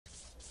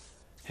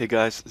Hey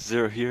guys,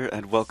 Zero here,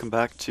 and welcome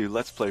back to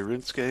Let's Play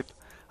RuneScape.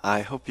 I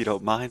hope you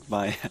don't mind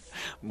my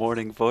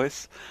morning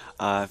voice.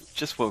 I've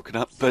just woken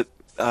up, but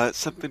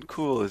something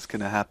cool is going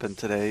to happen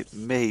today.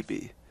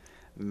 Maybe.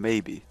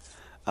 Maybe.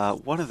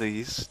 One of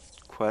these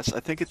quests,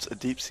 I think it's a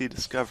deep sea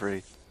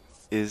discovery,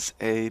 is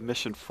a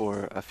mission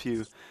for a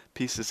few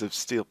pieces of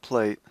steel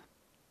plate.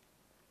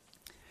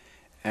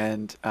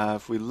 And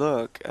if we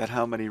look at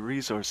how many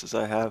resources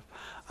I have,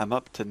 I'm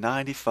up to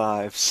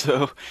 95.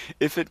 So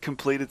if it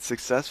completed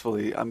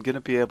successfully, I'm going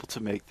to be able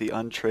to make the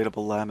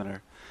untradeable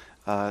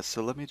laminar.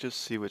 So let me just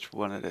see which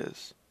one it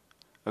is.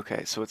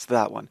 Okay, so it's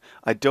that one.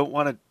 I don't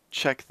want to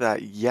check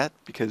that yet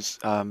because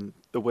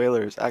the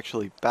whaler is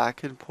actually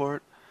back in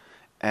port,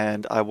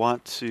 and I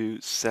want to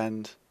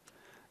send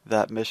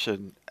that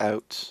mission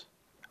out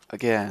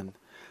again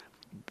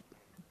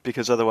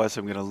because otherwise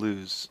I'm going to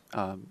lose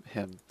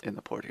him in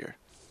the port here.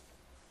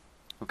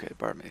 Okay,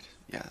 barmaid.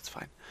 Yeah, that's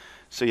fine.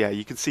 So yeah,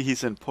 you can see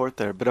he's in port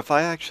there. But if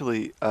I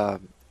actually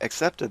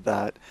accepted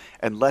that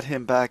and let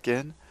him back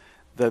in,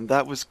 then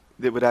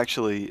it would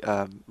actually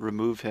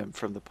remove him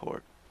from the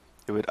port.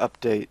 It would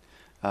update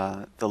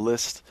the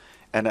list,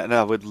 and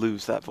I would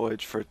lose that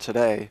voyage for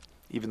today,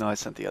 even though I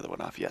sent the other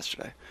one off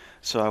yesterday.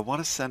 So I want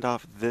to send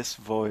off this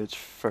voyage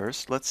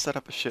first. Let's set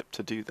up a ship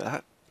to do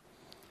that.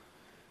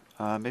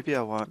 Maybe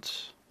I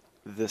want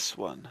this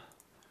one.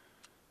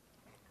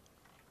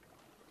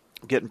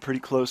 Getting pretty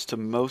close to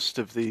most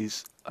of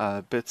these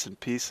bits and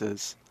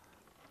pieces.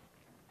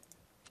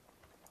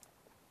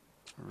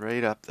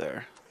 Right up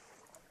there.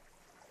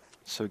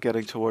 So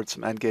getting towards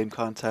some endgame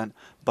content.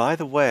 By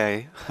the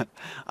way,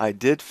 I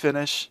did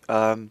finish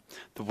the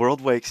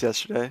World Wakes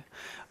yesterday.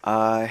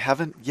 I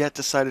haven't yet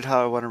decided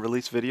how I want to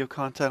release video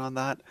content on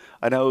that.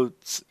 I know,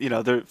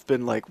 there have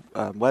been like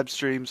web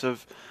streams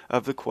of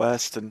the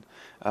quest, and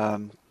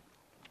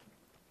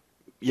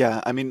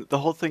yeah, I mean, the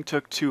whole thing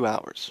took 2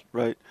 hours,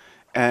 right?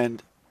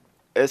 And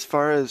as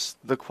far as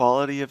the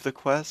quality of the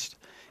quest,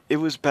 it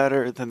was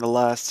better than the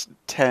last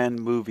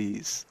 10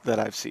 movies that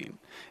I've seen.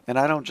 And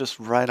I don't just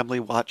randomly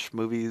watch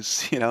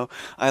movies,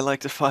 I like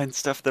to find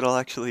stuff that I'll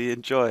actually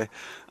enjoy.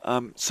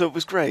 So it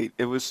was great.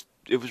 It was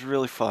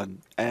really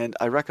fun. And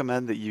I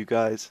recommend that you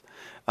guys,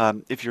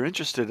 if you're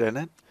interested in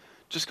it,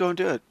 just go and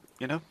do it.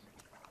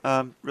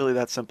 Really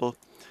that simple.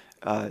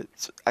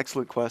 It's an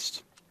excellent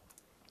quest.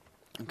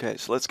 Okay,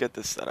 so let's get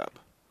this set up.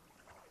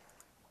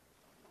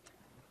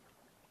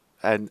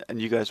 And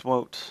you guys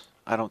won't.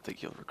 I don't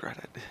think you'll regret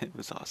it. It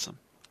was awesome.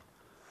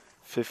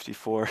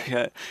 54.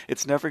 Yeah,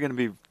 it's never going to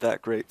be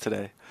that great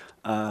today.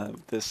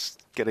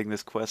 Getting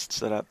this quest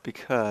set up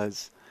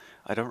because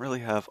I don't really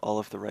have all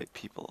of the right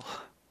people.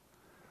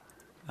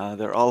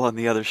 They're all on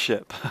the other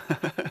ship.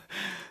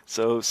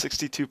 So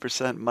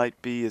 62% might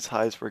be as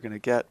high as we're going to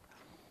get.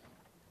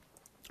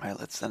 All right,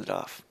 let's send it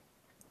off.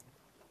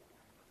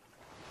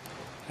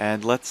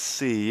 And let's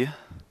see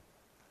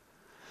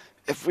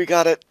if we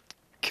got it.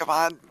 Come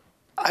on.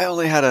 I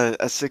only had a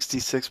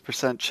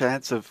 66%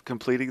 chance of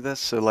completing this,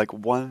 so like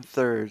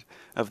 1/3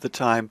 of the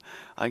time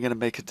I'm going to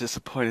make a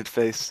disappointed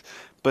face.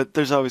 But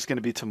there's always going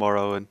to be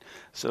tomorrow, and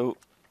so...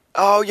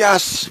 Oh,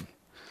 yes!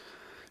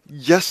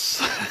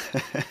 Yes!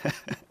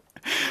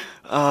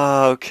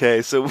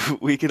 Okay, so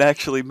we can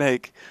actually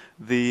make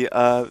the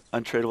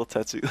untradeable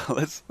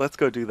Tetsu. Let's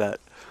go do that.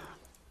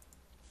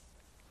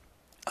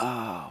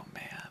 Oh,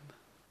 man.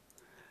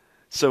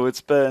 So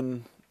it's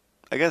been,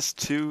 I guess,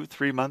 2,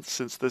 3 months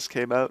since this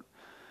came out.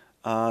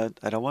 I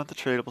don't want the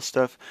tradable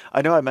stuff.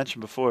 I know I mentioned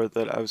before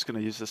that I was going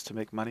to use this to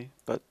make money,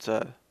 but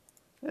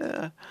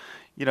yeah,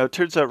 it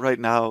turns out right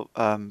now,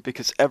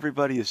 because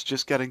everybody is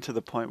just getting to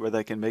the point where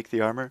they can make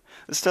the armor,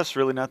 this stuff's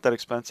really not that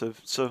expensive,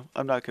 so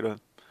I'm not going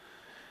to...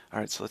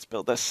 Alright, so let's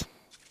build this.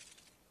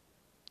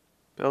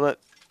 Build it.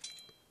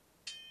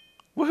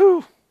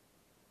 Woohoo!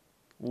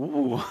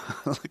 Ooh,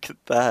 look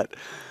at that.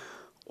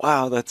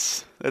 Wow,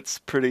 that's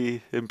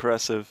pretty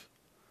impressive.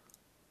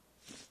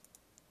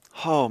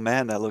 Oh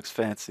man, that looks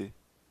fancy.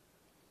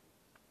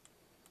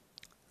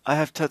 I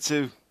have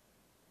Tetsu.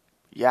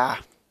 Yeah.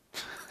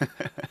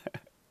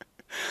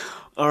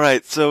 All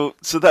right, so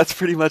that's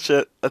pretty much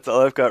it. That's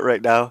all I've got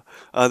right now.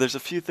 There's a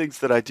few things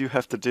that I do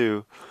have to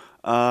do.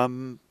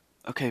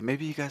 Okay,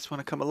 maybe you guys want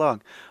to come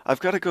along.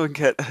 I've got to go and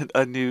get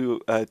a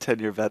new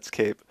 10-year vet's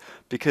cape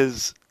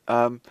because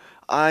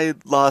I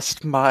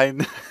lost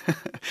mine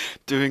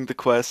doing the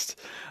quest.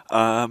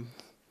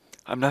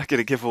 I'm not going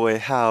to give away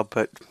how,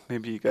 but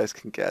maybe you guys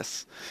can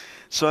guess.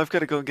 So I've got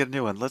to go and get a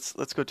new one.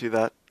 Let's go do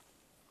that.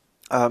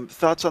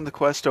 Thoughts on the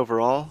quest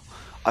overall?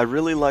 I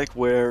really like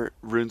where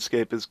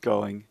RuneScape is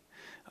going,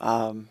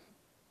 um,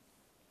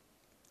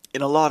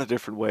 in a lot of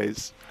different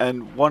ways,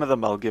 and one of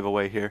them I'll give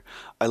away here.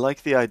 I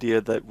like the idea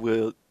that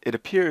it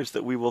appears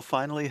that we will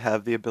finally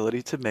have the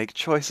ability to make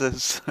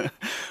choices,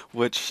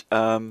 which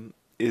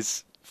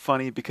is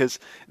funny because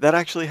that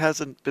actually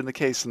hasn't been the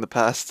case in the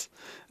past.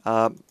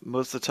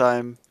 Most of the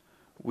time,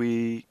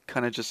 we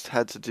kind of just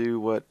had to do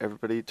what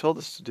everybody told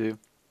us to do.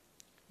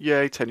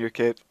 Yay, 10-year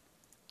cape.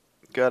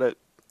 Got it.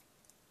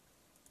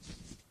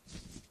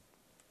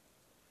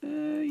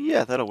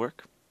 Yeah, that'll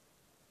work.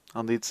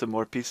 I'll need some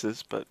more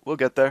pieces, but we'll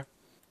get there.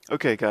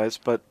 Okay, guys,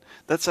 but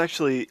that's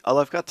actually all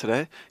I've got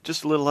today.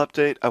 Just a little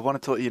update. I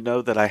wanted to let you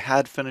know that I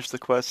had finished the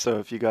quest, so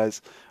if you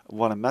guys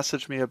want to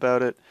message me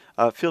about it,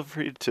 feel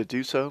free to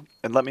do so,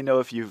 and let me know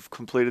if you've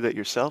completed it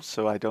yourself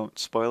so I don't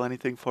spoil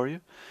anything for you.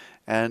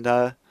 And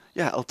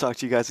yeah, I'll talk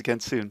to you guys again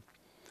soon.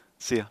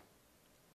 See ya.